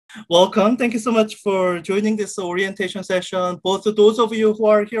Welcome. Thank you so much for joining this orientation session, both of those of you who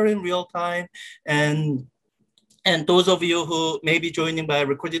are here in real time and those of you who may be joining by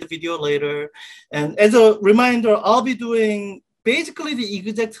recorded video later. And as a reminder, I'll be doing basically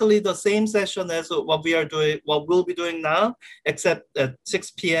exactly the same session as what we'll be doing now, except at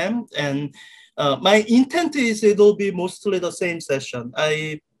 6 p.m. And my intent is it'll be mostly the same session.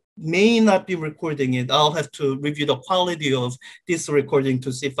 I may not be recording it. I'll have to review the quality of this recording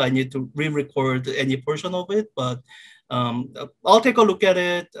to see if I need to re-record any portion of it, but I'll take a look at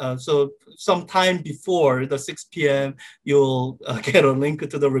it. So sometime before the 6 p.m., you'll get a link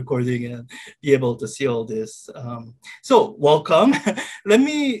to the recording and be able to see all this. So welcome.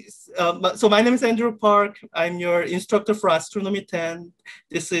 So my name is Andrew Park. I'm your instructor for Astronomy 10.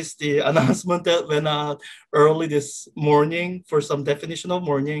 This is the announcement that went out early this morning for some definition of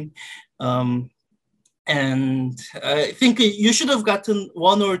morning. And I think you should have gotten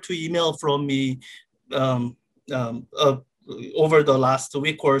one or two email from me um, over the last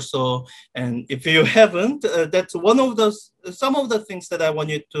week or so. And if you haven't, that's some of the things that I want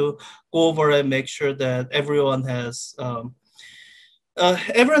you to go over and make sure that everyone has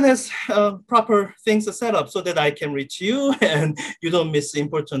proper things set up so that I can reach you and you don't miss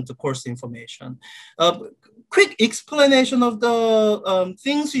important course information. Quick explanation of the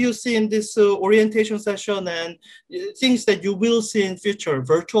things you see in this orientation session and things that you will see in future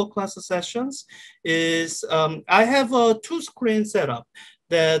virtual class sessions is I have a two-screen setup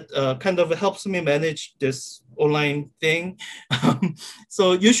that kind of helps me manage this online thing.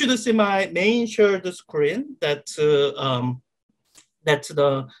 So you should see my main shared screen that's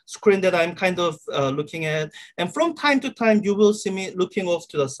the screen that I'm kind of looking at. And from time to time, you will see me looking off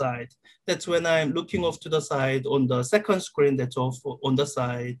to the side. That's when I'm looking off to the side on the second screen that's off on the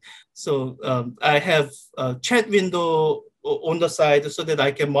side. So I have a chat window on the side so that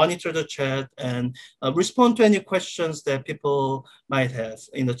I can monitor the chat and respond to any questions that people might have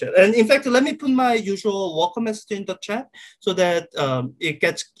in the chat. And in fact, let me put my usual welcome message in the chat so that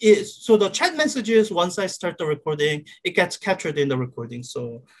so the chat messages, once I start the recording, it gets captured in the recording.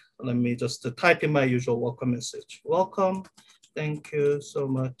 So let me just type in my usual welcome message. Welcome. Thank you so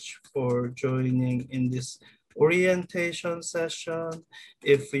much for joining in this orientation session.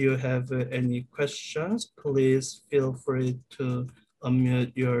 If you have any questions, please feel free to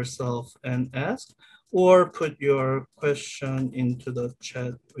unmute yourself and ask, or put your question into the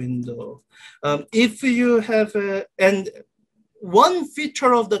chat window. If you have and one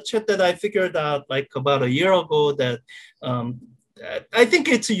feature of the chat that I figured out like about a year ago that I think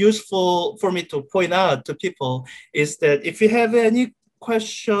it's useful for me to point out to people is that if you have any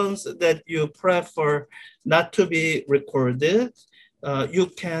questions that you prefer not to be recorded, you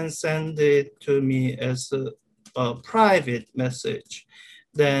can send it to me as a private message.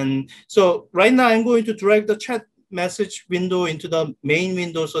 So right now I'm going to drag the chat message window into the main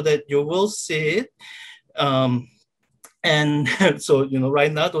window so that you will see it. And so,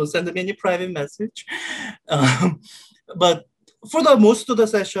 right now, don't send me any private message. But for the most of the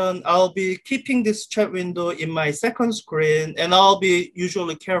session, I'll be keeping this chat window in my second screen, and I'll be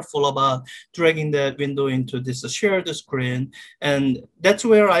usually careful about dragging that window into this shared screen. And that's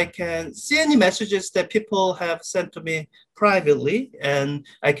where I can see any messages that people have sent to me privately, and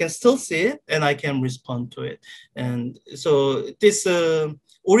I can still see it and I can respond to it. And so this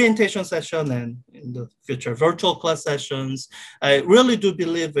orientation session and in the future virtual class sessions, I really do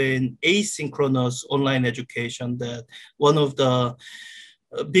believe in asynchronous online education, that one of the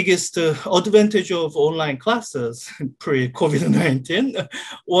biggest advantage of online classes pre-COVID-19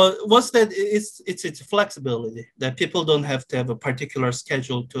 was that it's flexibility, that people don't have to have a particular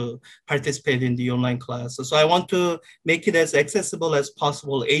schedule to participate in the online class. So I want to make it as accessible as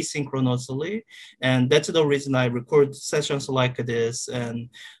possible asynchronously. And that's the reason I record sessions like this. And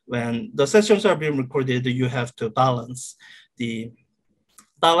when the sessions are being recorded, you have to balance the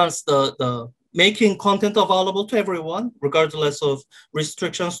making content available to everyone, regardless of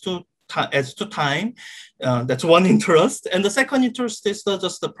restrictions as to time. That's one interest. And the second interest is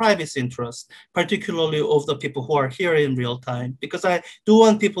just the privacy interest, particularly of the people who are here in real time, because I do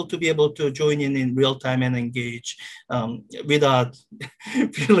want people to be able to join in real time and engage without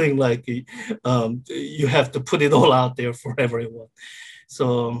feeling like you have to put it all out there for everyone.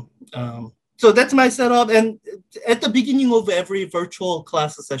 So that's my setup. And at the beginning of every virtual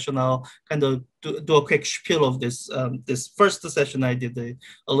class session, I'll kind of do a quick spiel of this. This first session I did a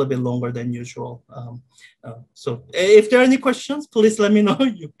little bit longer than usual. So if there are any questions, please let me know,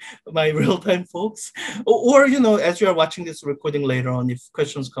 my real-time folks. Or, as you are watching this recording later on, if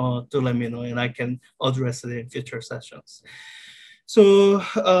questions come out, do let me know and I can address it in future sessions. So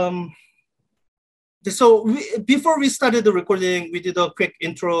before we started the recording, we did a quick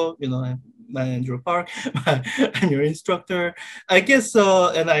intro. I'm Andrew Park. I'm your instructor, I guess.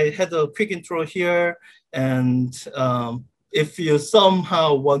 And I had a quick intro here. And if you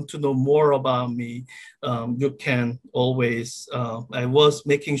somehow want to know more about me, you can always. I was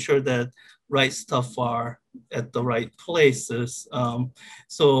making sure that right stuff are at the right places.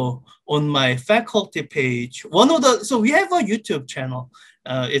 So on my faculty page, so we have a YouTube channel.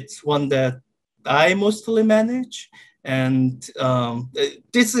 It's one that I mostly manage, and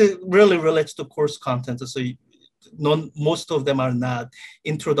this really relates to course content. So most of them are not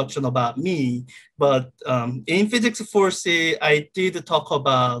introduction about me, but in Physics 4C, I did talk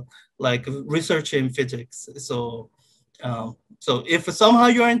about like research in physics. So if somehow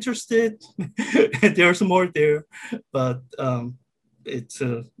you're interested, there's more there, but it's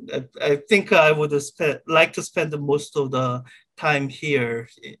I think I would like to spend most of the time here.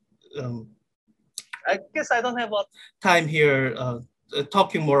 I guess I don't have a time here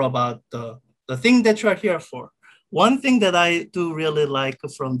talking more about the thing that you're here for. One thing that I do really like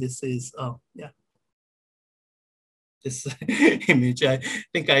from this is, this image. I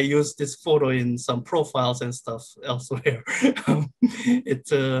think I used this photo in some profiles and stuff elsewhere.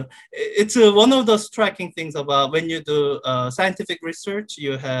 It's one of the striking things about when you do scientific research,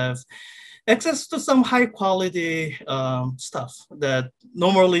 you have access to some high quality stuff that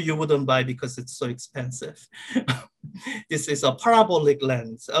normally you wouldn't buy because it's so expensive. This is a parabolic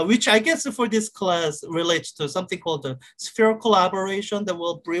lens, which I guess for this class relates to something called the spherical aberration that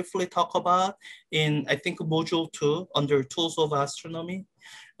we'll briefly talk about in, I think, module 2 under tools of astronomy.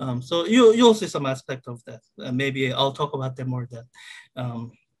 So you'll see some aspect of that. Maybe I'll talk about them more then.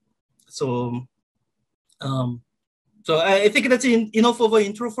 So I think that's enough of an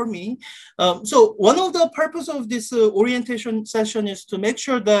intro for me. So one of the purpose of this orientation session is to make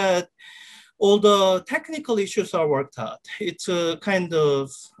sure that all the technical issues are worked out. It's a kind of,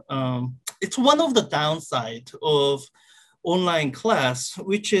 it's one of the downside of online class,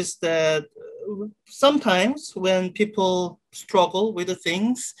 which is that sometimes when people struggle with the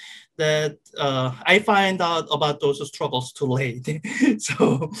things that I find out about those struggles too late.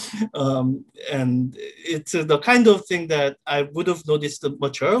 So, and it's the kind of thing that I would have noticed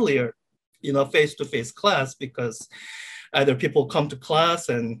much earlier, face-to-face class, because either people come to class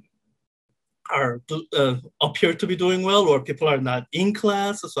and appear to be doing well, or people are not in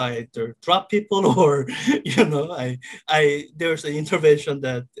class, so I either drop people, or there's an intervention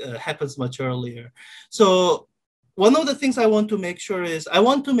that happens much earlier. So one of the things I want to make sure is I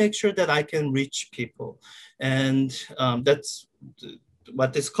want to make sure that I can reach people, and that's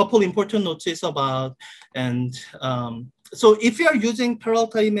what this couple important notes is about. And so if you are using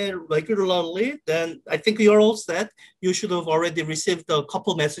Peralta email regularly, then I think you're all set. You should have already received a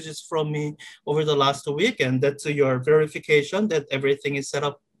couple messages from me over the last week, and that's your verification that everything is set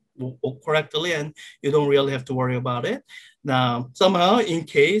up correctly and you don't really have to worry about it. Now, somehow, in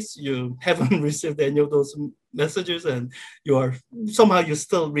case you haven't received any of those messages and you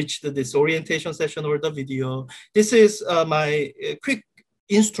still reached this orientation session or the video, this is my quick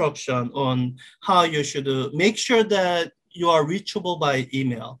instruction on how you should make sure that you are reachable by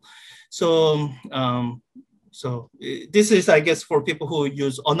email. So this is, I guess, for people who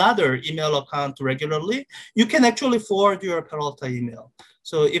use another email account regularly, you can actually forward your Peralta email.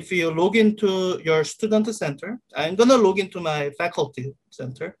 So if you log into your student center, I'm gonna log into my faculty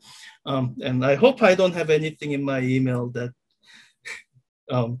center. And I hope I don't have anything in my email that,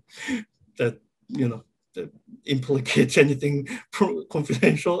 that implicates anything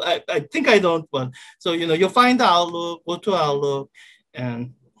confidential. I think I don't, but so you find the Outlook, go to Outlook,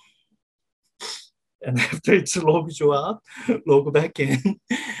 and after it's logged you out, log back in.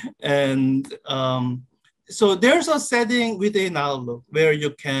 And so there's a setting within Outlook where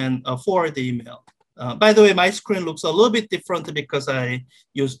you can forward the email. By the way, my screen looks a little bit different because I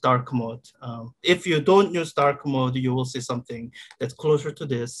use dark mode. If you don't use dark mode, you will see something that's closer to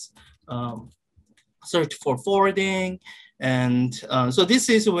this. Search for forwarding. And so this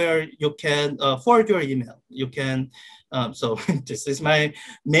is where you can forward your email. You can, so this is my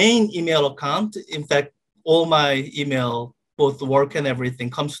main email account. In fact, all my email, both work and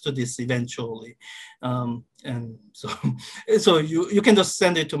everything, comes to this eventually. And so you can just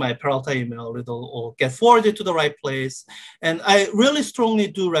send it to my Peralta email. It'll get forwarded to the right place. And I really strongly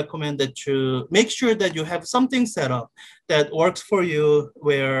do recommend that you make sure that you have something set up that works for you,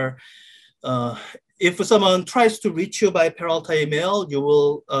 where if someone tries to reach you by Peralta email, you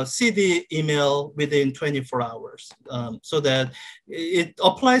will see the email within 24 hours. So that it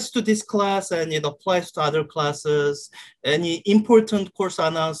applies to this class and it applies to other classes. Any important course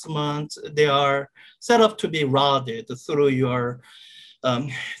announcements, they are set up to be routed through your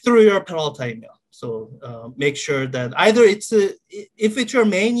Peralta email. So make sure that either if it's your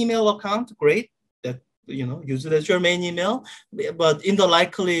main email account, great, that use it as your main email. But in the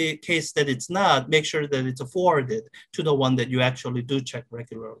likely case that it's not, make sure that it's forwarded to the one that you actually do check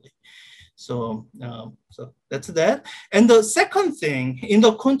regularly. So that's that. And the second thing in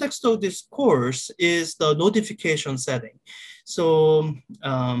the context of this course is the notification setting. So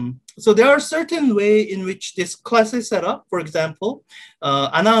there are certain way in which this class is set up. For example,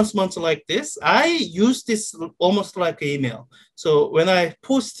 announcements like this, I use this almost like email. So when I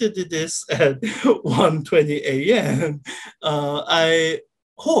posted this at 1:20 a.m., I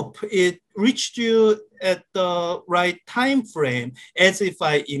hope it reached you at the right time frame as if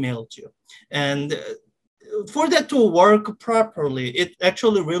I emailed you. And for that to work properly, it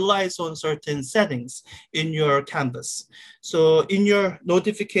actually relies on certain settings in your Canvas. So in your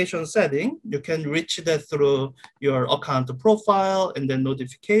notification setting, you can reach that through your account profile and then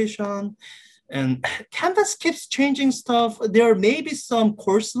notification. And Canvas keeps changing stuff. There may be some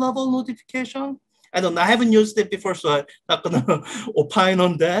course level notification. I don't know, I haven't used it before, so I'm not gonna opine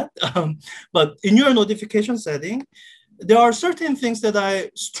on that. But in your notification setting, there are certain things that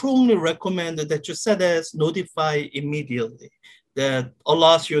I strongly recommend that you set as notify immediately. That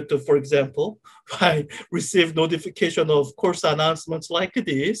allows you to, for example, I receive notification of course announcements like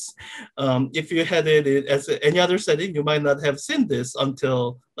this. If you had it as any other setting, you might not have seen this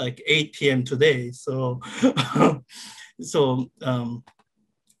until like 8 p.m. today. So,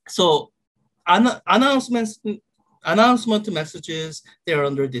 announcement messages, they're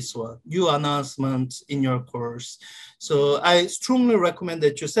under this one, new announcements in your course. So I strongly recommend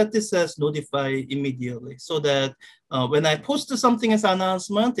that you set this as notify immediately so that when I post something as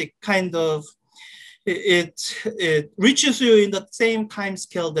announcement, it reaches you in the same time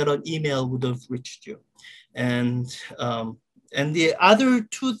scale that an email would have reached you. And the other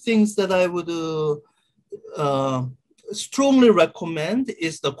two things that I would strongly recommend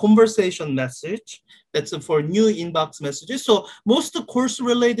is the conversation message. That's for new inbox messages. So most course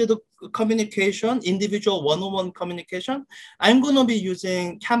related communication, individual one-on-one communication, I'm going to be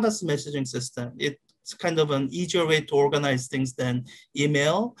using Canvas messaging system. It's kind of an easier way to organize things than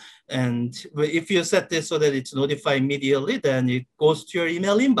email. And if you set this so that it's notified immediately, then it goes to your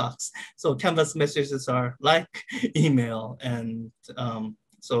email inbox. So Canvas messages are like email. And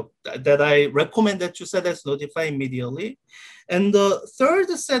so that I recommend that you set as notify immediately. And the third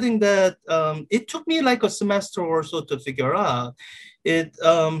setting that it took me like a semester or so to figure out, it's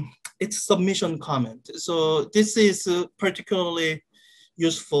submission comment. So this is particularly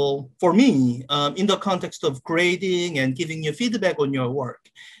useful for me in the context of grading and giving you feedback on your work.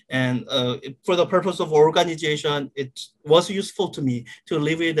 And for the purpose of organization, it was useful to me to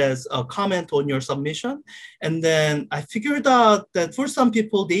leave it as a comment on your submission. And then I figured out that for some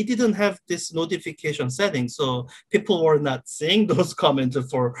people, they didn't have this notification setting. So people were not seeing those comments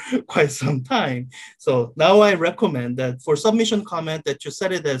for quite some time. So now I recommend that for submission comment that you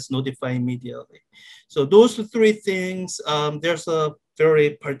set it as notify immediately. So those three things, there's a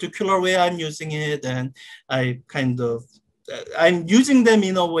very particular way I'm using it, and I'm using them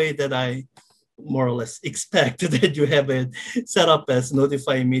in a way that I more or less expect that you have it set up as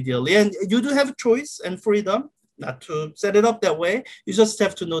notify immediately. And you do have choice and freedom not to set it up that way. You just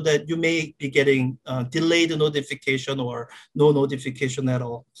have to know that you may be getting delayed notification or no notification at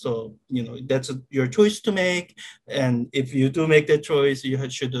all. So, that's your choice to make. And if you do make that choice, you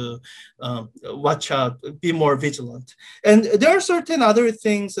should watch out, be more vigilant. And there are certain other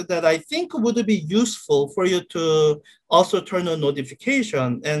things that I think would be useful for you to also turn on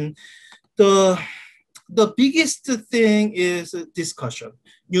notification. And the biggest thing is discussion,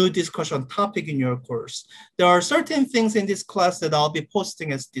 new discussion topic in your course. There are certain things in this class that I'll be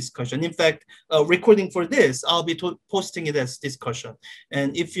posting as discussion. In fact, recording for this, I'll be posting it as discussion.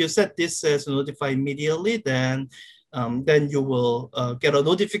 And if you set this as notify immediately, then you will get a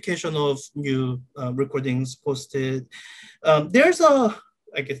notification of new recordings posted. I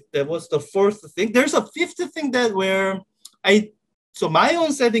guess that was the fourth thing. There's a fifth thing so my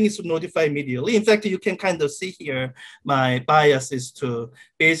own setting is to notify immediately. In fact, you can kind of see here, my bias is to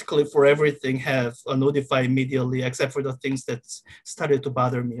basically for everything have a notify immediately, except for the things that started to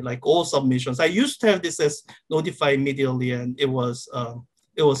bother me, like all submissions. I used to have this as notify immediately, and it was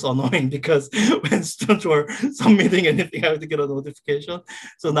it was annoying because when students were submitting anything, I had to get a notification.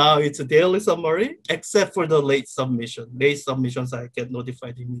 So now it's a daily summary, except for the late submission. Late submissions, I get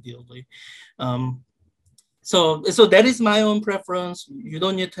notified immediately. So that is my own preference. You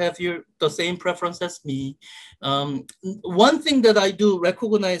don't need to have the same preference as me. One thing that I do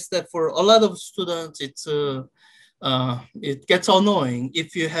recognize that for a lot of students, it gets annoying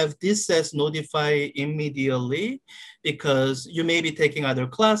if you have this as notify immediately, because you may be taking other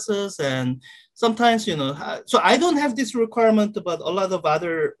classes, and sometimes, so I don't have this requirement, but a lot of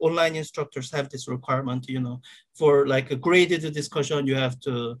other online instructors have this requirement, for like a graded discussion, you have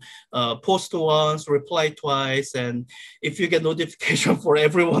to post once, reply twice. And if you get notification for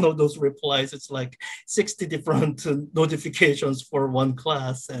every one of those replies, it's like 60 different notifications for one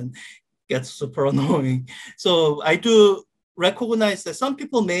class, and gets super annoying. So I do recognize that some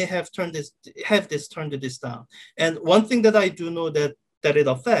people may have turned this down. And one thing that I do know that it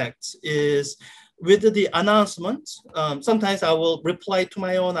affects is with the announcements. Sometimes I will reply to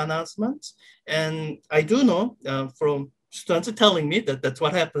my own announcements, and I do know from students are telling me that that's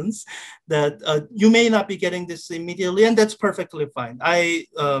what happens, that you may not be getting this immediately, and that's perfectly fine.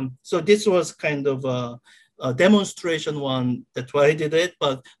 So this was kind of a demonstration one. That's why I did it.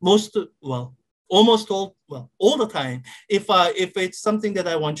 But almost all the time, if it's something that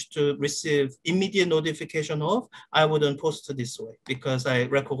I want to receive immediate notification of, I wouldn't post it this way, because I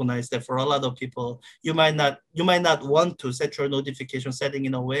recognize that for a lot of people, you might not want to set your notification setting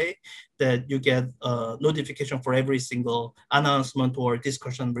in a way that you get a notification for every single announcement or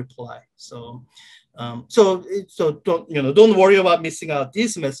discussion reply. So don't worry about missing out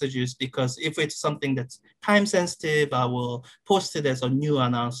these messages, because if it's something that's time sensitive, I will post it as a new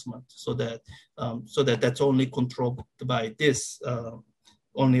announcement, so that that's only controlled by this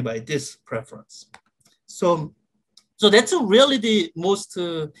preference. So that's really the most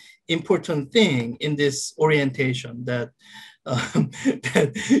important thing in this orientation, that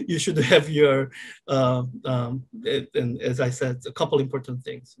that you should have your, and as I said, a couple important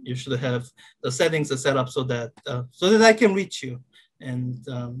things. You should have the settings set up so that I can reach you, and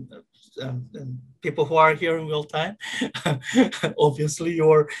people who are here in real time, obviously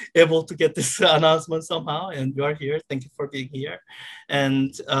you're able to get this announcement somehow, and you are here. Thank you for being here,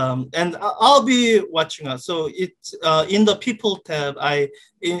 and I'll be watching us. So it's in the people tab.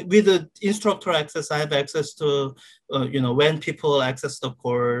 With the instructor access, I have access to when people access the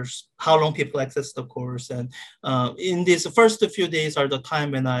course, how long people access the course, and in these first few days are the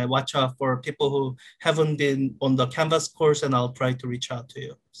time when I watch out for people who haven't been on the Canvas course, and I'll try to reach out to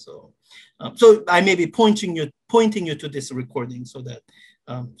you. So I may be pointing you to this recording, so that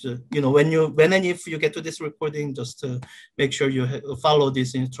when and if you get to this recording, just to make sure you follow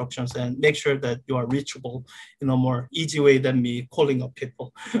these instructions and make sure that you are reachable in a more easy way than me calling up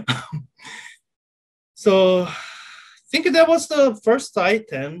people. So I think that was the first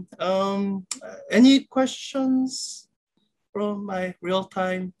item. Any questions from my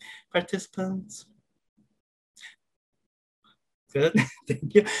real-time participants? Good,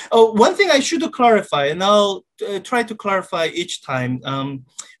 thank you. Oh, one thing I should clarify, and I'll try to clarify each time.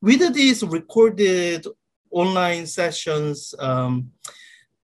 With these recorded online sessions,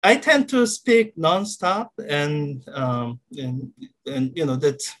 I tend to speak nonstop, and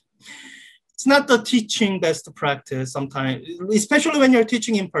that's, it's not the teaching best practice sometimes, especially when you're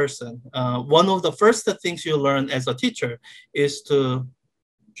teaching in person. One of the first things you learn as a teacher is to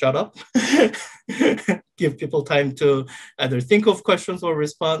shut up, give people time to either think of questions or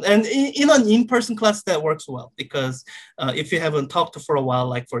respond. And in an in-person class, that works well, because if you haven't talked for a while,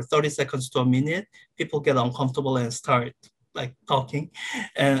 like for 30 seconds to a minute, people get uncomfortable and start like talking.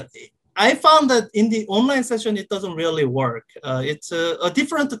 And I found that in the online session, it doesn't really work. It's a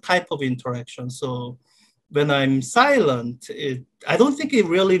different type of interaction. So when I'm silent, I don't think it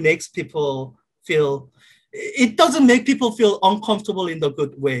really makes people feel, it doesn't make people feel uncomfortable in the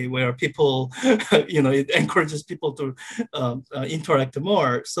good way, where people, it encourages people to interact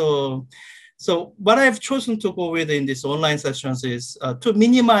more. So what I've chosen to go with in these online sessions is to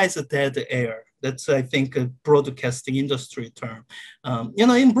minimize the dead air. That's, I think, a broadcasting industry term.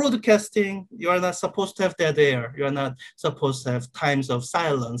 In broadcasting, you are not supposed to have dead air. You are not supposed to have times of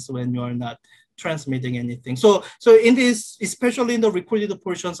silence when you are not transmitting anything. So in this, especially in the recorded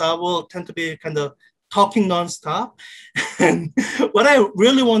portions, I will tend to be kind of talking nonstop. And what I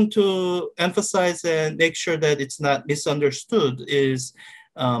really want to emphasize and make sure that it's not misunderstood is,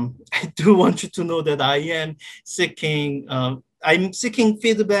 I do want you to know that I am seeking I'm seeking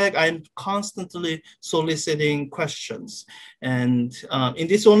feedback. I'm constantly soliciting questions. And in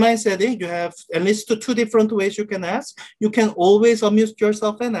this online setting, you have at least two different ways you can ask. You can always unmute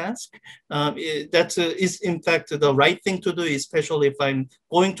yourself and ask. That is, in fact, the right thing to do, especially if I'm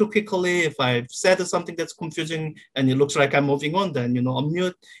going too quickly, if I've said something that's confusing and it looks like I'm moving on, then,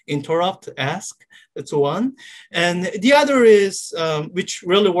 unmute, interrupt, ask. That's one. And the other is, which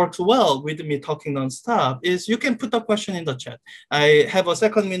really works well with me talking nonstop, is you can put a question in the chat. I have a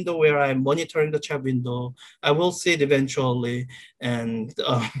second window where I'm monitoring the chat window. I will see it eventually, and,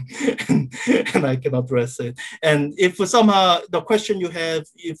 and I can address it. And if somehow the question you have,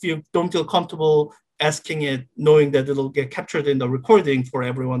 if you don't feel comfortable asking it, knowing that it'll get captured in the recording for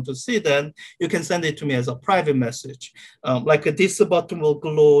everyone to see, then you can send it to me as a private message. Like this button will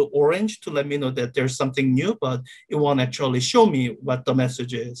glow orange to let me know that there's something new, but it won't actually show me what the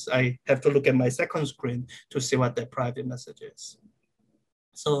message is. I have to look at my second screen to see what that private message is.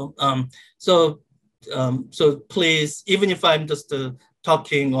 So, so please, even if I'm just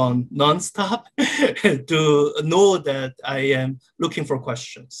talking on nonstop, to know that I am looking for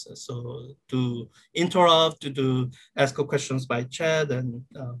questions. So to interrupt, to ask questions by chat, and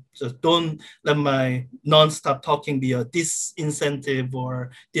just don't let my nonstop talking be a disincentive or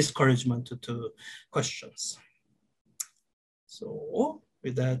discouragement to questions. So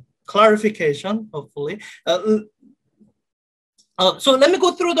with that clarification, hopefully, so let me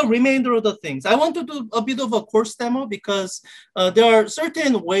go through the remainder of the things. I want to do a bit of a course demo because there are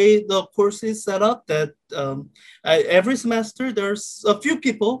certain ways the course is set up that every semester there's a few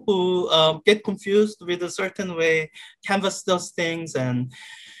people who get confused with a certain way Canvas does things. And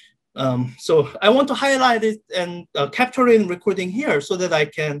so I want to highlight it and capture it in recording here so that I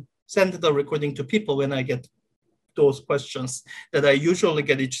can send the recording to people when I get those questions that I usually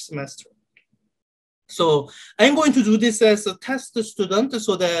get each semester. So I'm going to do this as a test student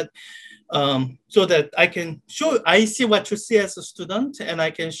so that I can I see what you see as a student, and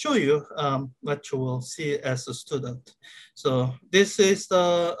I can show you what you will see as a student. So this is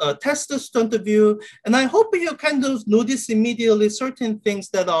the test student view, and I hope you kind of notice immediately certain things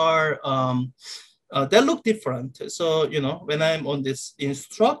that are that look different. So, when I'm on this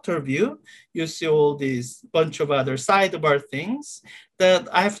instructor view, you see all these bunch of other sidebar things that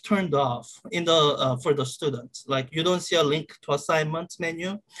I've turned off in the for the students. Like you don't see a link to assignments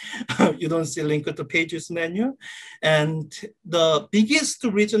menu, you don't see a link to pages menu. And the biggest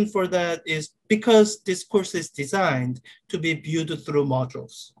reason for that is because this course is designed to be viewed through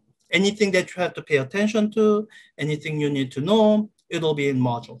modules. Anything that you have to pay attention to, anything you need to know, it'll be in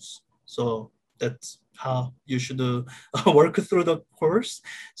modules. So that's how you should work through the course.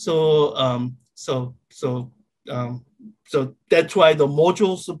 So so that's why the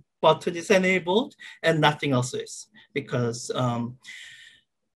modules button is enabled and nothing else is, because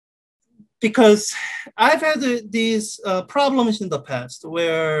I've had these problems in the past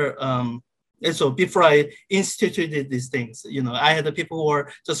where and so before I instituted these things, I had the people who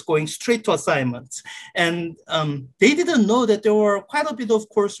were just going straight to assignments, and they didn't know that there were quite a bit of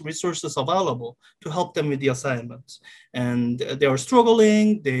course resources available to help them with the assignments. And they were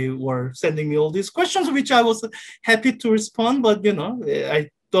struggling. They were sending me all these questions, which I was happy to respond, but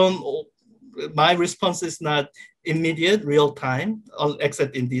my response is not immediate, real time,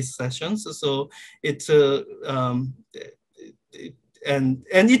 except in these sessions. So it's and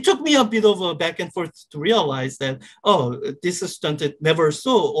it took me a bit of a back and forth to realize that, this student never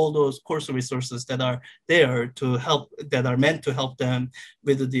saw all those course resources that are there to help, that are meant to help them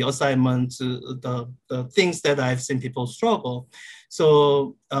with the assignments, the things that I've seen people struggle.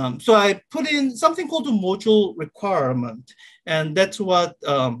 So, so I put in something called a module requirement, and that's what,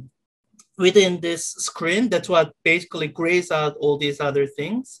 within this screen, that's what basically grays out all these other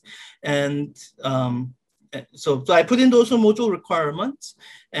things. And so I put in those module requirements,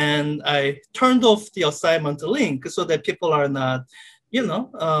 and I turned off the assignment link so that people are not,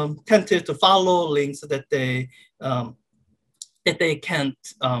 tempted to follow links that they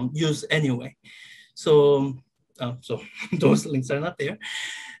can't use anyway. So those links are not there.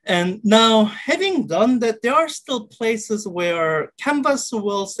 And now, having done that, there are still places where Canvas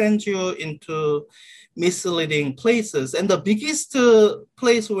will send you into misleading places. And the biggest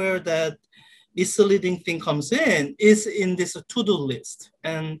place where that misleading thing comes in is in this to-do list.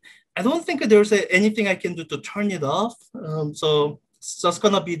 And I don't think there's anything I can do to turn it off. So it's just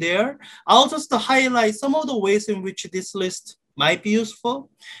gonna be there. I'll just highlight some of the ways in which this list might be useful,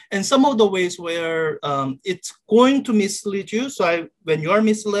 and some of the ways where it's going to mislead you. So when you are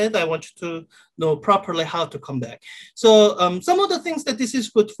misled, I want you to know properly how to come back. So some of the things that this is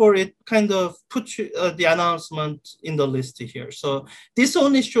good for, it kind of puts the announcement in the list here. So this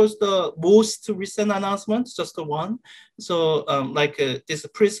only shows the most recent announcements, just the one. So like this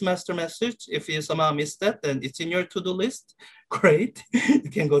pre-semester message, if you somehow missed that, then it's in your to-do list. Great, you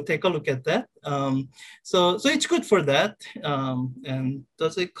can go take a look at that. So it's good for that. And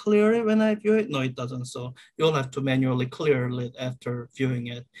does it clear it when I view it? No, it doesn't. So you'll have to manually clear it after viewing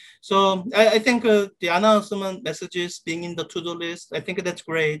it. So I think the announcement messages being in the to-do list, I think that's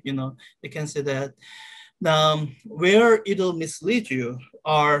great. You know, you can see that. Now, where it'll mislead you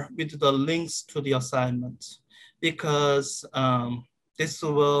are with the links to the assignments, because this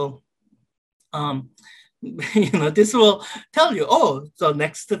will this will tell you, oh, the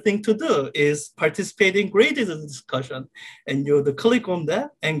next thing to do is participate in graded discussion, and you would click on that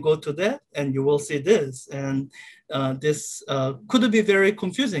and go to that, and you will see this. And this could be very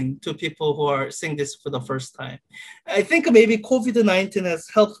confusing to people who are seeing this for the first time. I think maybe COVID-19 has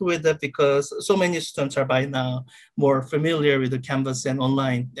helped with that, because so many students are by now more familiar with the Canvas and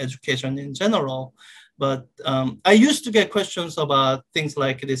online education in general. But I used to get questions about things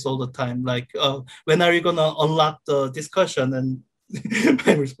like this all the time, like, when are you going to unlock the discussion? And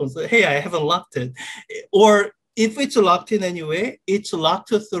my response is, hey, I haven't locked it. Or if it's locked in anyway, it's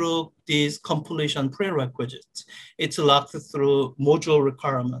locked through these completion prerequisites. It's locked through module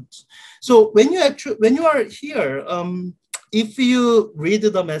requirements. So when you are here, if you read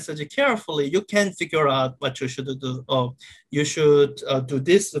the message carefully, you can figure out what you should do. Oh, you should do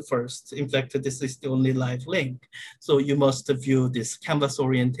this first. In fact, this is the only live link. So you must view this Canvas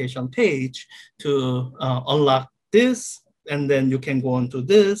orientation page to unlock this, and then you can go on to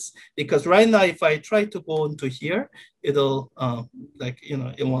this. Because right now, if I try to go on to here, it'll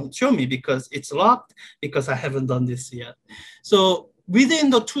it won't show me because it's locked, because I haven't done this yet. So within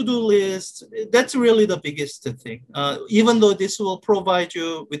the to-do list, that's really the biggest thing. Even though this will provide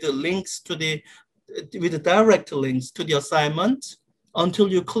you with the links to with the direct links to the assignment,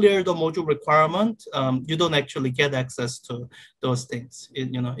 until you clear the module requirement, you don't actually get access to those things.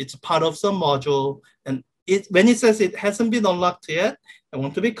 It's part of some module, and when it says it hasn't been unlocked yet, I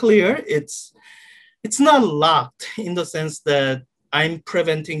want to be clear, it's not locked in the sense that I'm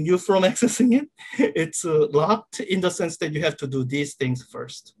preventing you from accessing it. It's locked in the sense that you have to do these things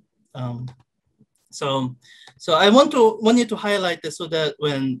first. So I want you to highlight this, so that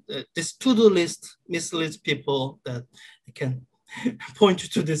when this to-do list misleads people, that I can point you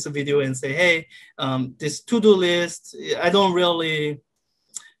to this video and say, hey, this to-do list, I don't really,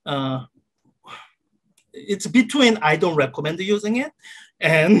 it's between I don't recommend using it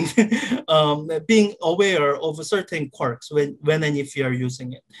and being aware of certain quirks when and if you are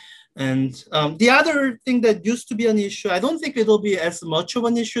using it. And the other thing that used to be an issue, I don't think it'll be as much of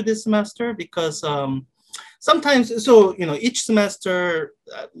an issue this semester, because sometimes, so, each semester,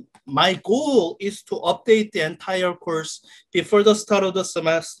 my goal is to update the entire course before the start of the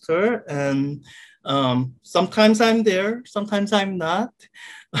semester. And sometimes I'm there, sometimes I'm not.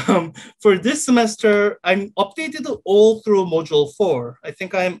 For this semester, I'm updated all through module 4. I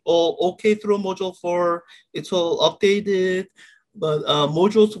think I'm all okay through module 4. It's all updated. But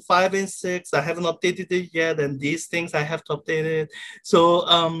modules 5 and 6, I haven't updated it yet. And these things I have to update it. So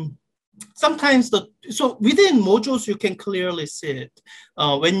sometimes so within modules, you can clearly see it.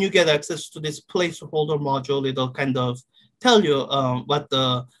 When you get access to this placeholder module, it'll kind of tell you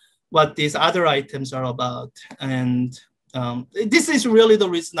what these other items are about. And this is really the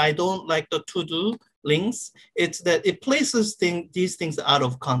reason I don't like the to-do links. It's that it places these things out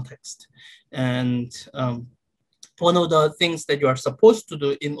of context. And one of the things that you are supposed to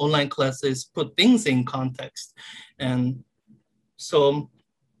do in online classes is put things in context. And so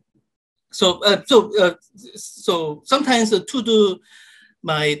sometimes the to-do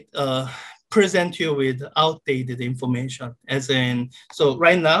might present you with outdated information, as in, so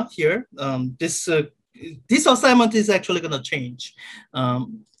right now here, this assignment is actually going to change.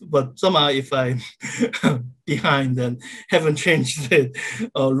 But somehow, if I'm behind and haven't changed it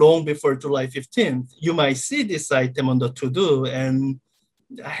long before July 15th, you might see this item on the to-do, and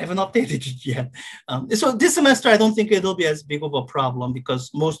I haven't updated it yet. So this semester, I don't think it'll be as big of a problem,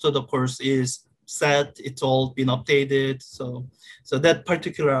 because most of the course is set. It's all been updated. So that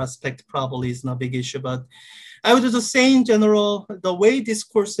particular aspect probably is not a big issue. But I would just say in general, the way this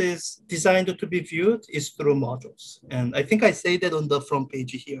course is designed to be viewed is through modules. And I think I say that on the front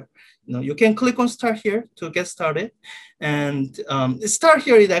page here. You can click on Start Here to get started. And Start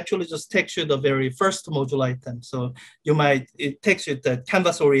Here, it actually just takes you the very first module item. So it takes you the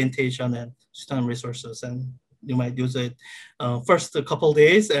Canvas orientation and student resources, and you might use it first a couple of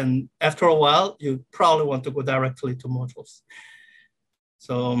days, and after a while, you probably want to go directly to modules.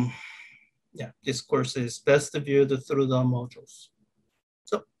 So yeah, this course is best viewed through the modules.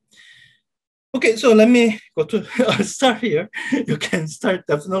 So, okay, so let me go to start here. You can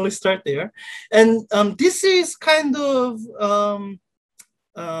definitely start there. And this is kind of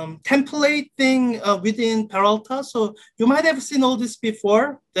template thing within Peralta. So you might have seen all this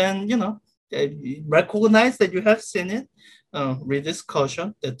before, then, recognize that you have seen it. Read this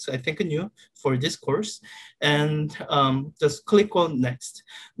caution that's, I think, new for this course, and just click on next.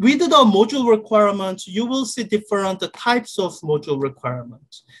 With the module requirements, you will see different types of module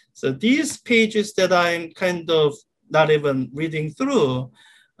requirements. So these pages that I'm kind of not even reading through,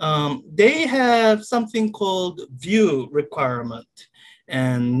 they have something called view requirement.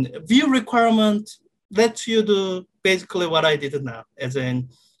 And view requirement lets you do basically what I did now, as in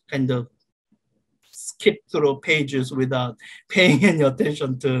kind of skip through pages without paying any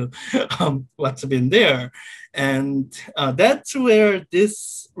attention to what's been there. And that's where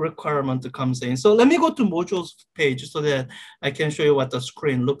this requirement comes in. So let me go to modules page so that I can show you what the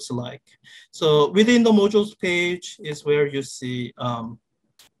screen looks like. So within the modules page is where you see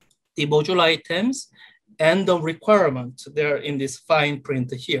the module items and the requirements. They're in this fine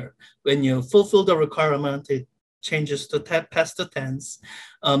print here. When you fulfill the requirement, it changes to past tense.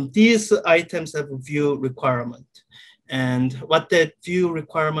 These items have a view requirement. And what that view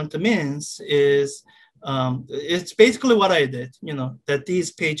requirement means is, it's basically what I did, that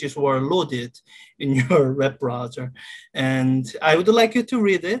these pages were loaded in your web browser. And I would like you to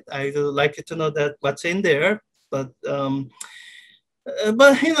read it. I would like you to know that what's in there. But at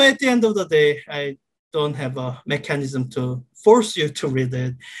the end of the day, I don't have a mechanism to force you to read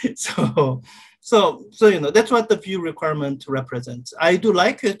it. So that's what the view requirement represents. I do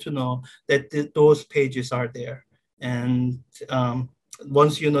like you to know that those pages are there. And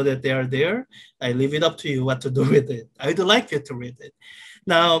once you know that they are there, I leave it up to you what to do with it. I do like you to read it.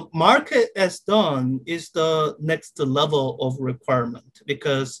 Now, mark it as done is the next level of requirement,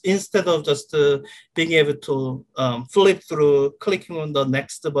 because instead of just being able to flip through, clicking on the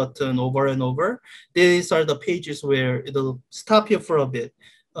next button over and over, these are the pages where it'll stop you for a bit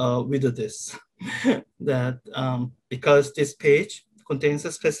with this. That because this page contains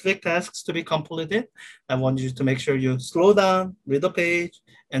specific tasks to be completed, I want you to make sure you slow down, read the page,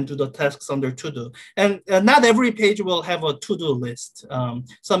 and do the tasks under to-do. And not every page will have a to-do list.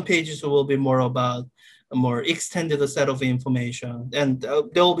 Some pages will be more about a more extended set of information, and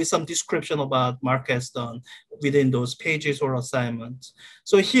there will be some description about mark as done within those pages or assignments.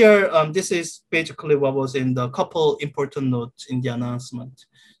 So here, this is basically what was in the couple important notes in the announcement.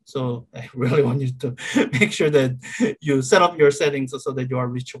 So I really want you to make sure that you set up your settings so that you are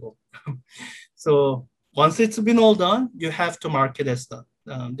reachable. So once it's been all done, you have to mark it as done.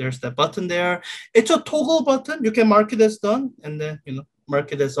 There's that button there. It's a toggle button. You can mark it as done and then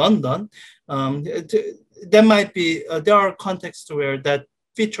mark it as undone. There might be there are contexts where that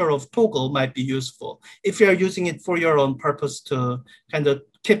feature of toggle might be useful if you're using it for your own purpose to kind of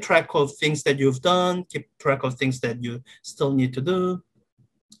keep track of things that you've done, keep track of things that you still need to do.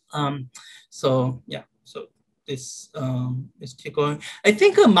 So this is keep going. I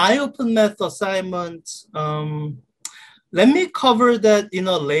think my open math assignment, let me cover that in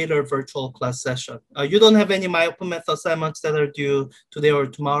a later virtual class session. You don't have any my open math assignments that are due today or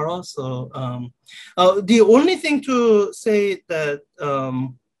tomorrow. So the only thing to say that,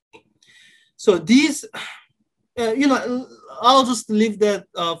 so these, I'll just leave that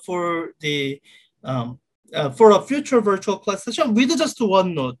for the, for a future virtual class session with just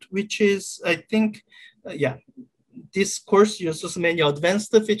one note, which is, I think, this course uses many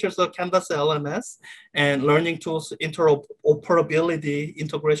advanced features of Canvas LMS and learning tools, interoperability,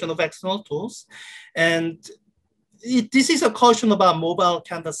 integration of external tools. And this is a caution about mobile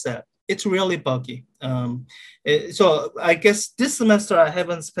Canvas app. It's really buggy. So I guess this semester I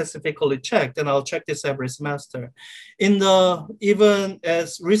haven't specifically checked, and I'll check this every semester. Even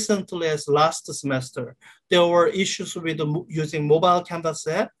as recently as last semester, there were issues with using mobile Canvas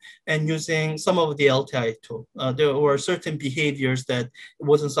app and using some of the LTI tool. There were certain behaviors that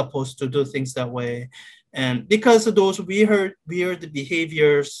wasn't supposed to do things that way. And because of those weird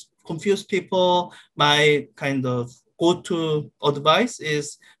behaviors confuse people, my kind of go-to advice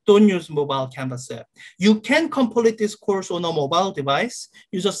is don't use mobile Canvas app. You can complete this course on a mobile device.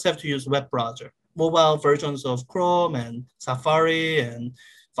 You just have to use web browser. Mobile versions of Chrome and Safari and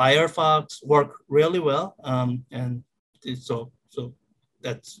Firefox work really well. And so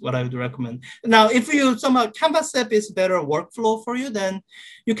that's what I would recommend. Now, if you somehow Canvas app is better workflow for you, then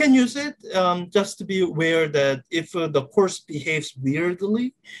you can use it. Just to be aware that if the course behaves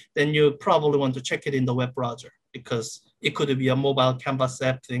weirdly, then you probably want to check it in the web browser because it could be a mobile Canvas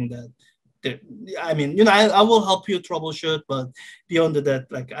app thing I mean, I will help you troubleshoot, but beyond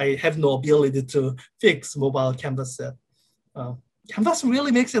that, like I have no ability to fix mobile Canvas app. Canvas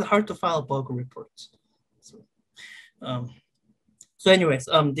really makes it hard to file bug reports. So anyways,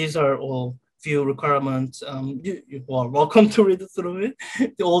 these are all few requirements. You are welcome to read through it.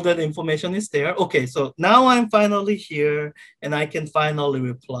 All that information is there. Okay, so now I'm finally here and I can finally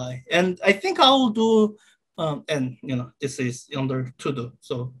reply. And I think I will do, and this is under to do.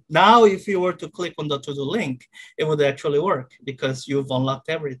 So now if you were to click on the to do link, it would actually work because you've unlocked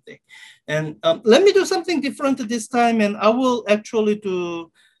everything. And let me do something different this time, and I will actually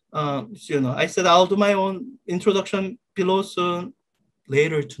do, I said I'll do my own introduction below soon.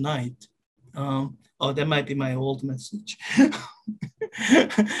 Later tonight. Oh, that might be my old message.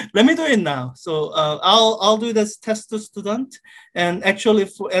 Let me do it now. So I'll do this test to student, and actually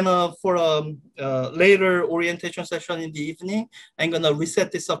for later orientation session in the evening, I'm gonna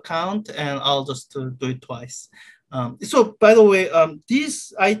reset this account and I'll just do it twice. So by the way,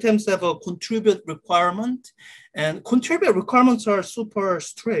 these items have a contribute requirement, and contribute requirements are super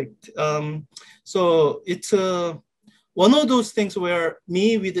strict. So it's one of those things where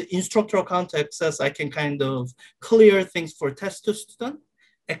me with the instructor account access, I can kind of clear things for test to student,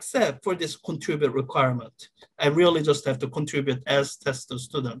 except for this contribute requirement. I really just have to contribute as test to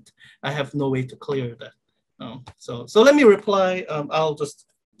student. I have no way to clear that. So let me reply. I'll just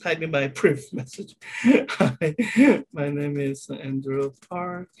type in my brief message. Hi, my name is Andrew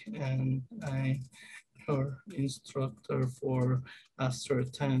Park, and I'm your instructor for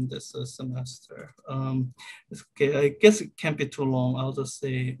ASTR 10 this semester. Okay, I guess it can't be too long. I'll just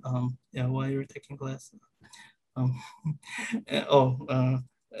say, yeah, why you're taking class. And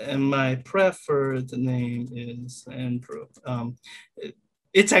my preferred name is Andrew.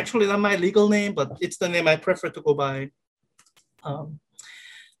 It's actually not my legal name, but it's the name I prefer to go by.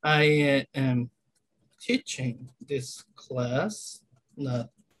 I am teaching this class,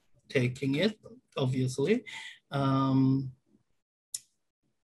 not taking it, obviously.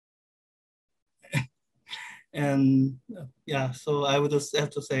 And yeah, so I would just have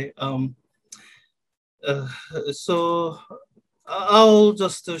to say, so I'll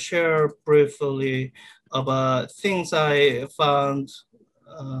just share briefly about things I found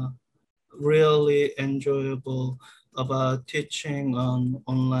really enjoyable about teaching on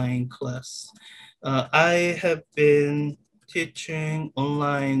online class. I have been teaching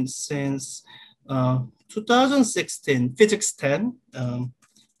online since 2016, Physics 10,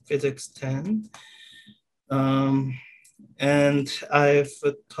 Physics 10. And I've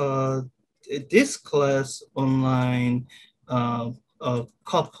taught this class online a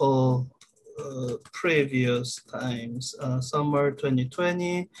couple previous times, summer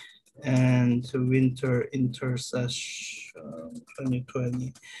 2020 and winter intersession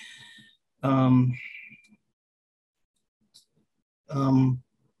 2020.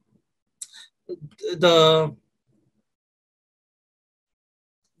 The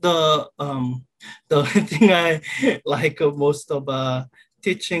thing I like most about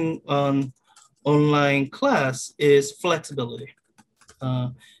teaching on online class is flexibility.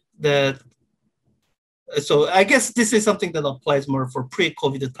 So I guess this is something that applies more for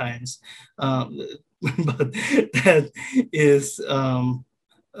pre-COVID times, but that is one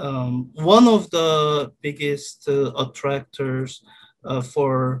of the biggest attractors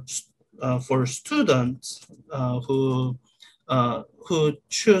for students who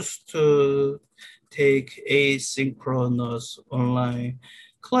choose to take asynchronous online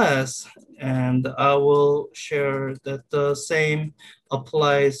class. And I will share that the same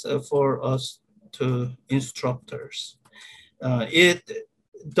applies for us to instructors. It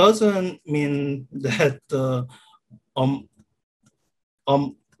doesn't mean that the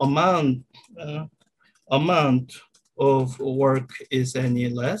amount of work is any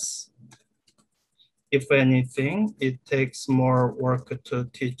less. If anything, it takes more work to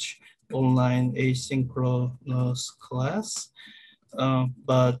teach online asynchronous class,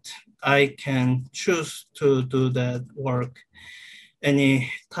 but I can choose to do that work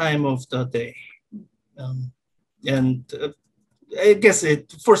any time of the day. And I guess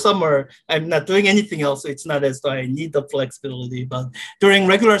for summer, I'm not doing anything else. So it's not as though I need the flexibility, but during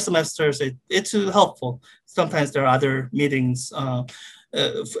regular semesters, it's helpful. Sometimes there are other meetings,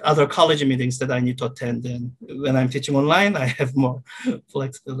 other college meetings that I need to attend. And when I'm teaching online, I have more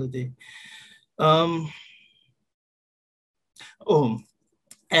flexibility. Oh,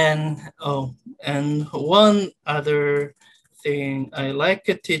 and one other thing I like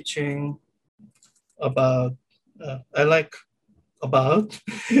teaching about, I like about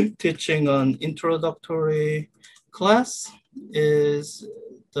teaching an introductory class is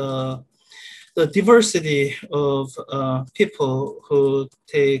the diversity of people who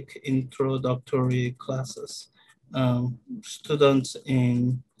take introductory classes. Students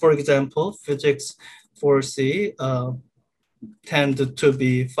in, for example, physics 4C tend to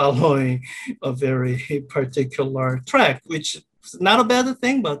be following a very particular track, which is not a bad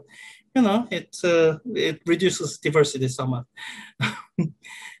thing, but it reduces diversity somewhat.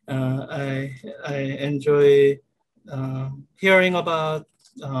 I enjoy hearing about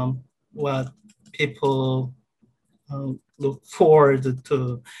what people look forward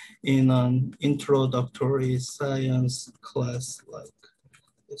to in an introductory science class like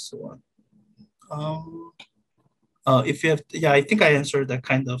this one. If you have, yeah, I think I answered that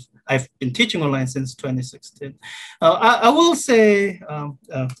kind of. I've been teaching online since 2016. I will say,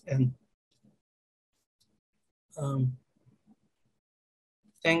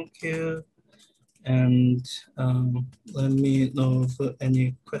 thank you. And let me know if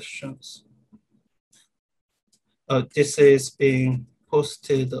any questions. This is being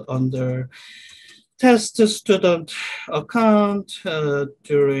posted under test student account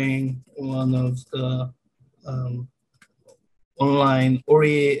during one of the online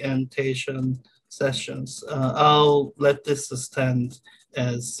orientation sessions. I'll let this stand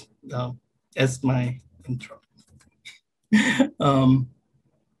as my intro.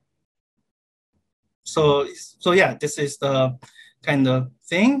 So yeah, this is the kind of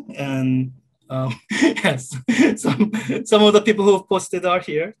thing, and yes, some of the people who have posted are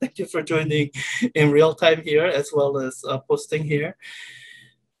here. Thank you for joining in real time here, as well as posting here.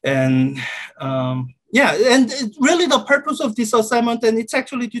 And yeah, and really the purpose of this assignment, and it's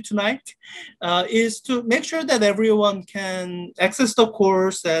actually due tonight, is to make sure that everyone can access the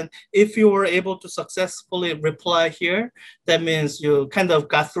course. And if you were able to successfully reply here, that means you kind of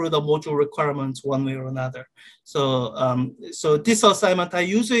got through the module requirements one way or another. So, so this assignment I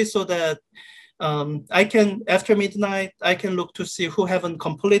use it so that I can, after midnight, I can look to see who haven't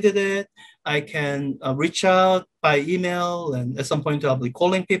completed it. I can reach out by email, and at some point I'll be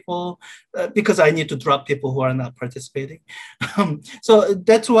calling people because I need to drop people who are not participating. So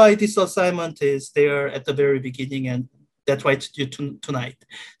that's why this assignment is there at the very beginning, and that's why it's due tonight,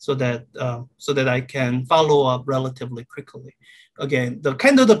 so that I can follow up relatively quickly. Again, the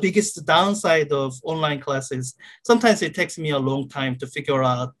kind of the biggest downside of online classes, sometimes it takes me a long time to figure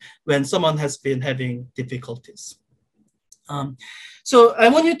out when someone has been having difficulties. So I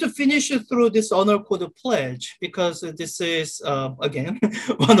want you to finish through this honor code pledge, because this is, again,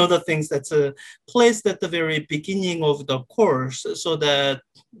 one of the things that's placed at the very beginning of the course, so that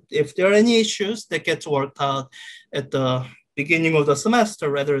if there are any issues, that gets worked out at the beginning of the semester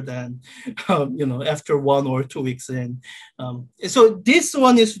rather than, after 1 or 2 weeks in. So this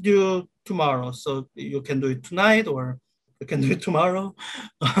one is due tomorrow, so you can do it tonight or you can do it tomorrow.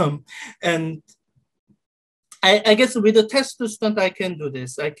 And I guess with a test student, I can do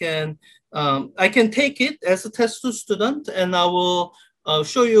this. I can take it as a test student, and I will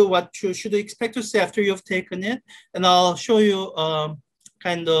show you what you should expect to see after you've taken it. And I'll show you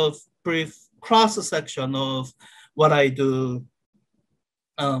kind of brief cross-section of what I do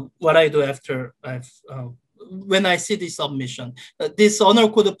after I've when I see the submission. This honor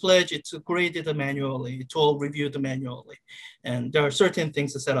code pledge, it's graded manually, it's all reviewed manually, and there are certain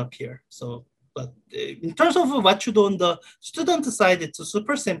things set up here. So, but in terms of what you do on the student side, it's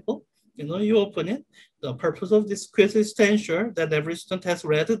super simple. You open it. The purpose of this quiz is to ensure that every student has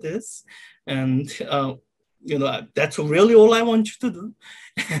read this, and that's really all I want you to do.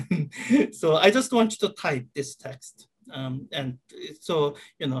 So I just want you to type this text. And so,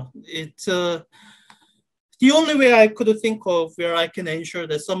 it's the only way I could think of where I can ensure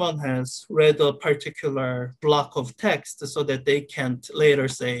that someone has read a particular block of text so that they can't later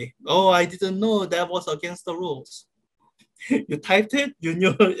say, oh, I didn't know that was against the rules. You typed it, you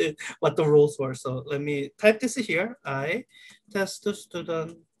knew what the rules were. So let me type this here. I, test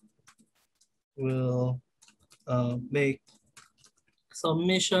student, will make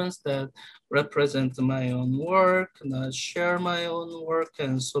submissions that represent my own work, not share my own work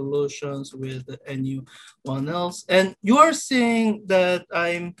and solutions with anyone else. And you are seeing that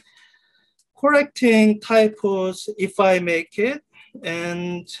I'm correcting typos if I make it,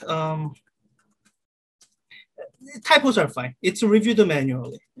 and typos are fine. It's reviewed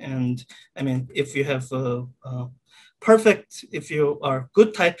manually. And I mean, if you have perfect, if you are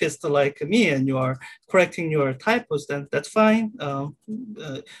good typist like me and you are correcting your typos, then that's fine.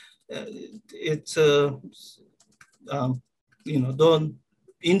 It's, you know, don't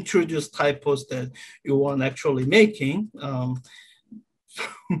introduce typos that you aren't actually making.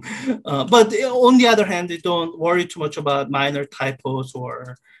 But on the other hand, don't worry too much about minor typos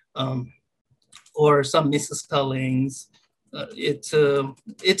or some misspellings.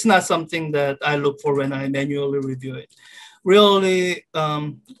 It's not something that I look for when I manually review it. Really,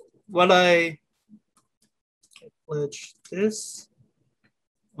 what I pledge this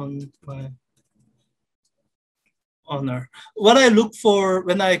on my honor. What I look for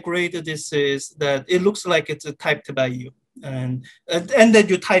when I grade this is that it looks like it's typed by you. And that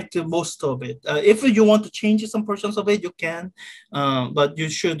you typed most of it. If you want to change some portions of it, you can, but you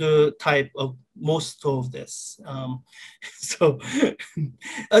should type most of this. So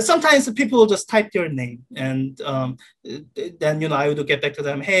sometimes people just type your name, and then I would get back to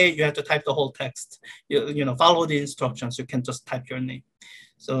them. Hey, you have to type the whole text. Follow the instructions. You can just type your name.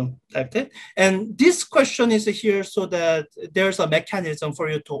 So typed it. And this question is here so that there's a mechanism for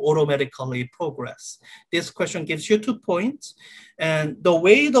you to automatically progress. This question gives you 2 points. And the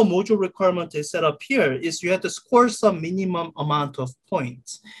way the module requirement is set up here is you have to score some minimum amount of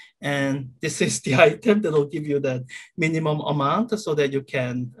points. And this is the item that will give you that minimum amount so that you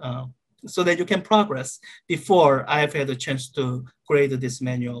can progress before I've had a chance to grade this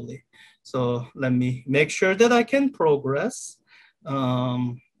manually. So let me make sure that I can progress.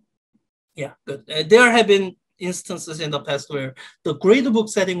 Yeah, good. There have been instances in the past where the gradebook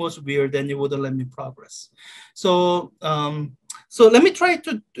setting was weird and it wouldn't let me progress. So let me try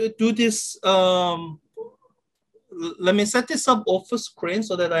to do this. Let me set this up off the screen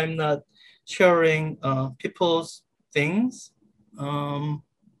so that I'm not sharing people's things.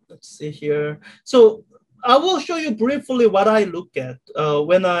 Let's see here. So I will show you briefly what I look at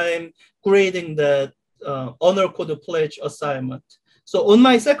when I'm grading that honor code pledge assignment. So on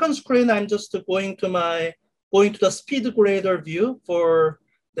my second screen, I'm just going to the speed grader view for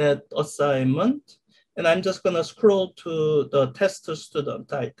that assignment. And I'm just going to scroll to the test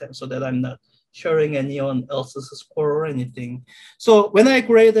student item so that I'm not sharing anyone else's score or anything. So when I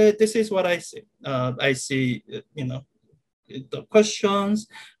grade it, this is what I see. I see, the questions,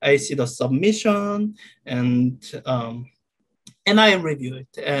 I see the submission, and I review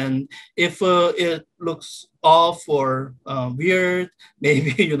it. And if it looks off or weird,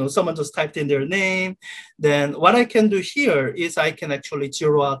 maybe someone just typed in their name, then what I can do here is I can actually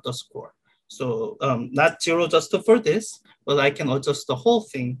zero out the score. So not zero just for this, but I can adjust the whole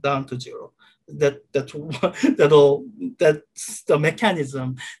thing down to 0. That's the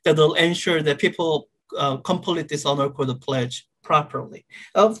mechanism that will ensure that people complete this honor code pledge properly.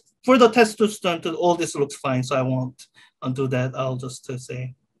 For the test student, all this looks fine, so I won't undo that. I'll just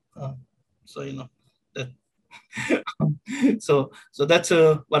say, that. So that's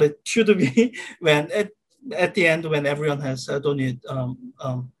what it should be when at the end when everyone has done it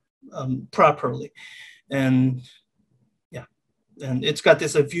properly, and yeah, and it's got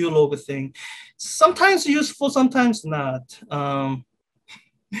this view logo thing. Sometimes useful, sometimes not.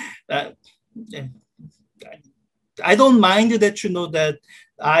 I don't mind that that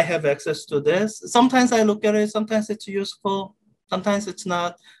I have access to this. Sometimes I look at it, sometimes it's useful, sometimes it's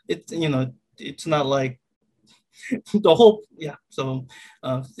not. It's not like the whole, yeah. So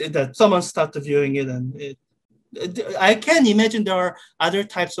that someone started viewing it, and I can imagine there are other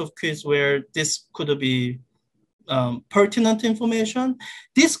types of quiz where this could be pertinent information.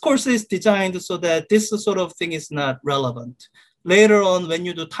 This course is designed so that this sort of thing is not relevant. Later on, when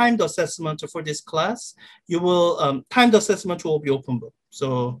you do timed assessment for this class, you will, timed assessment will be open book.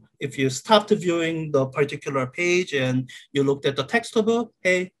 So if you stopped viewing the particular page and you looked at the textbook,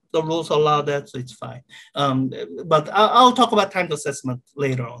 hey, the rules allow that, so it's fine. But I'll talk about timed assessment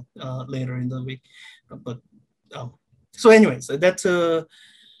later on, later in the week. But so anyways, that's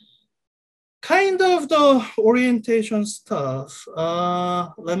kind of the orientation stuff.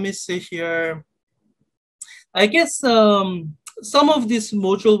 Let me see here. I guess some of this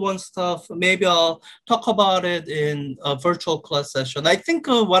module 1 stuff, maybe I'll talk about it in a virtual class session. I think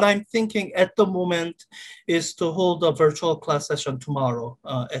what I'm thinking at the moment is to hold a virtual class session tomorrow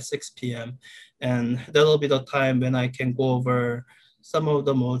at 6 p.m. And that'll be the time when I can go over some of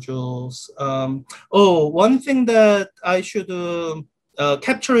the modules. Oh, one thing that I should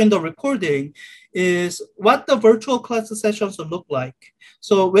capture in the recording is what the virtual class sessions look like.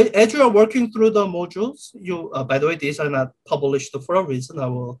 So as you are working through the modules, you, by the way, these are not published for a reason. I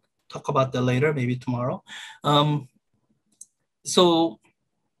will talk about that later, maybe tomorrow. So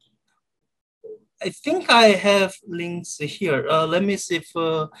I think I have links here. Let me see if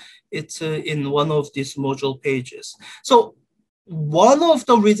it's in one of these module pages. So one of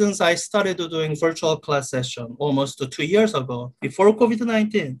the reasons I started doing virtual class session almost 2 years ago, before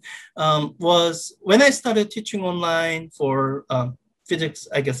COVID-19, was when I started teaching online for physics,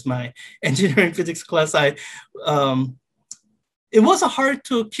 I guess my engineering physics class, it was hard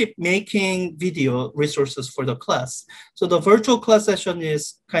to keep making video resources for the class. So the virtual class session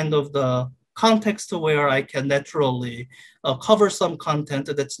is kind of the context where I can naturally cover some content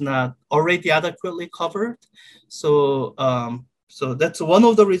that's not already adequately covered. So, so that's one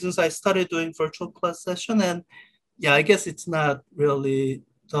of the reasons I started doing virtual class session. And yeah, I guess it's not really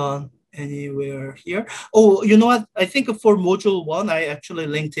done anywhere here. Oh, you know what? I think for module 1, I actually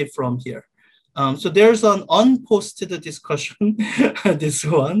linked it from here. So there's an unposted discussion, this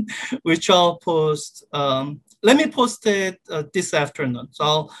one, which I'll post. Let me post it this afternoon. So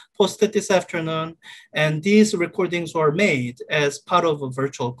I'll post it this afternoon. And these recordings were made as part of a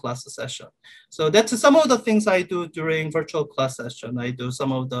virtual class session. So that's some of the things I do during virtual class session. I do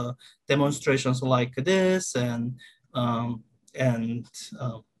some of the demonstrations like this, and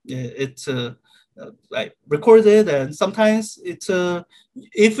it's I record it, and sometimes it's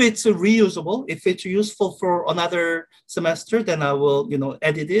if it's reusable, if it's useful for another semester, then I will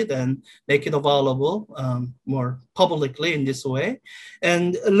edit it and make it available more publicly in this way.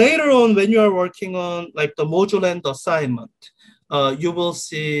 And later on, when you are working on like the module and assignment, you will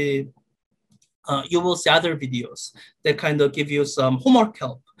see other videos that kind of give you some homework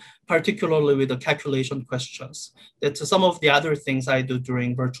help, particularly with the calculation questions. That's some of the other things I do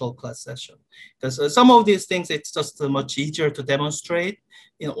during virtual class session. Because some of these things, it's just much easier to demonstrate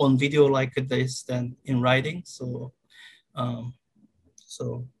on video like this than in writing. So,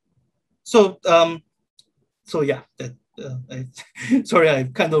 so yeah, that, sorry, I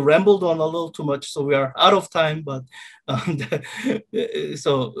kind of rambled on a little too much, so we are out of time. But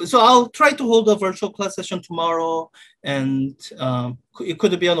so I'll try to hold a virtual class session tomorrow, and it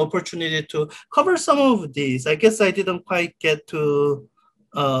could be an opportunity to cover some of these. I guess I didn't quite get to.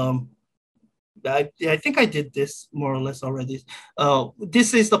 I think I did this more or less already.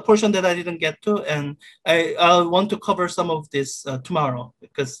 This is the portion that I didn't get to, and I want to cover some of this tomorrow,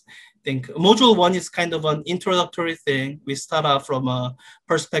 because I think module 1 is kind of an introductory thing. We start out from a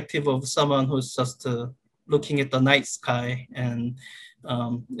perspective of someone who's just looking at the night sky, and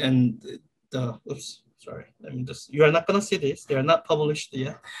the, oops, sorry, let me just, you are not gonna see this, they are not published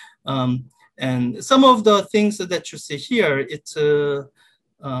yet. And some of the things that you see here, it's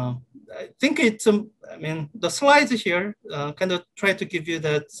I think it's, I mean, the slides here kind of try to give you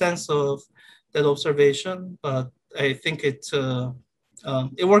that sense of that observation, but I think it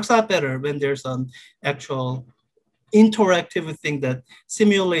works out better when there's an actual interactive thing that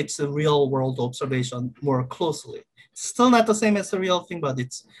simulates the real world observation more closely. It's still not the same as the real thing, but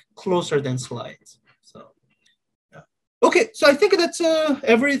it's closer than slides. So, yeah. Okay, so I think that's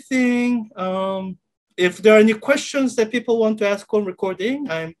everything. If there are any questions that people want to ask on recording,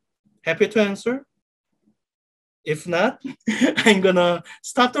 I'm happy to answer. If not, I'm gonna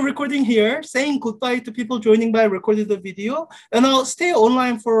stop the recording here, saying goodbye to people joining by recording the video, and I'll stay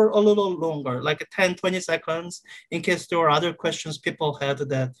online for a little longer, like 10, 20 seconds, in case there are other questions people had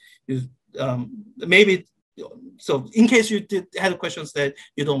that you, maybe, so in case you had questions that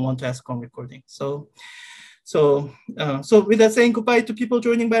you don't want to ask on recording. So with that, saying goodbye to people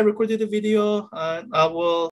joining by recording the video, I will